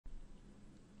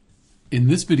In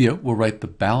this video, we'll write the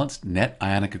balanced net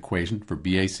ionic equation for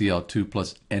BaCl2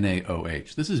 plus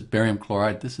NaOH. This is barium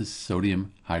chloride, this is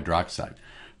sodium hydroxide.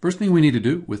 First thing we need to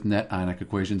do with net ionic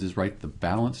equations is write the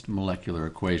balanced molecular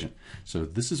equation. So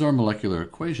this is our molecular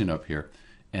equation up here.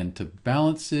 And to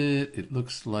balance it, it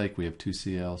looks like we have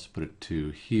 2Cl, so put a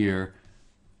 2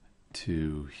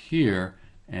 here,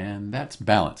 and that's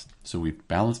balanced. So we've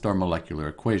balanced our molecular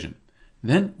equation.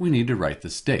 Then we need to write the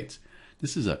states.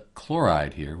 This is a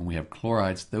chloride here. When we have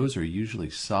chlorides, those are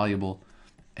usually soluble.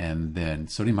 And then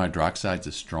sodium hydroxide is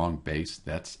a strong base.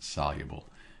 That's soluble.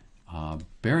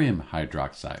 Barium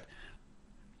hydroxide.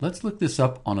 Let's look this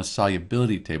up on a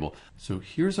solubility table. So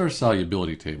here's our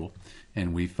solubility table.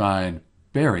 And we find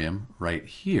barium right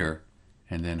here.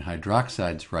 And then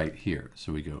hydroxide's right here.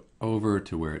 So we go over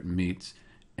to where it meets.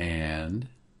 And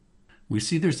we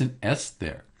see there's an S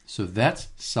there. So that's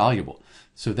soluble.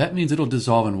 So that means it'll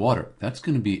dissolve in water. That's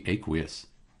going to be aqueous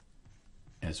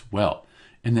as well.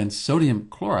 And then sodium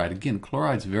chloride, again,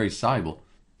 chloride's very soluble.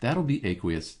 That'll be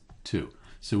aqueous too.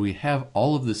 So we have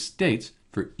all of the states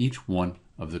for each one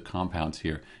of the compounds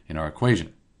here in our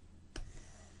equation.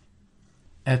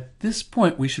 At this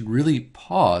point, we should really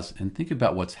pause and think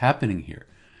about what's happening here.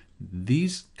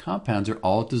 These compounds are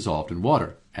all dissolved in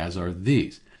water, as are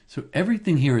these. So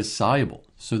everything here is soluble.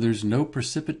 So there's no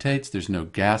precipitates, there's no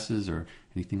gases or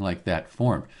anything like that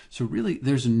formed. So really,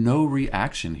 there's no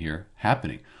reaction here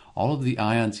happening. All of the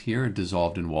ions here are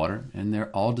dissolved in water, and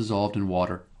they're all dissolved in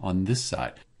water on this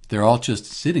side. They're all just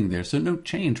sitting there, so no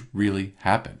change really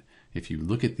happened. If you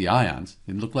look at the ions,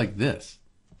 they look like this.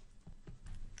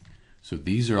 So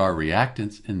these are our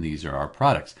reactants, and these are our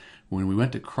products. When we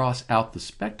went to cross out the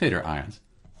spectator ions,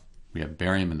 we have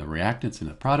barium in the reactants and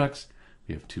the products.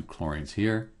 We have 2 chlorines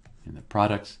here in the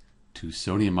products, 2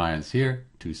 sodium ions here,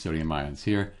 2 sodium ions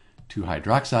here, 2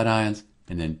 hydroxide ions,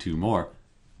 and then 2 more.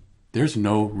 There's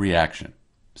no reaction.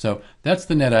 So that's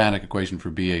the net ionic equation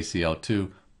for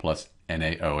BaCl2 plus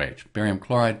NaOH, barium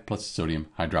chloride plus sodium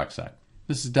hydroxide.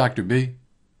 This is Dr. B,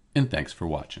 and thanks for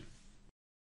watching.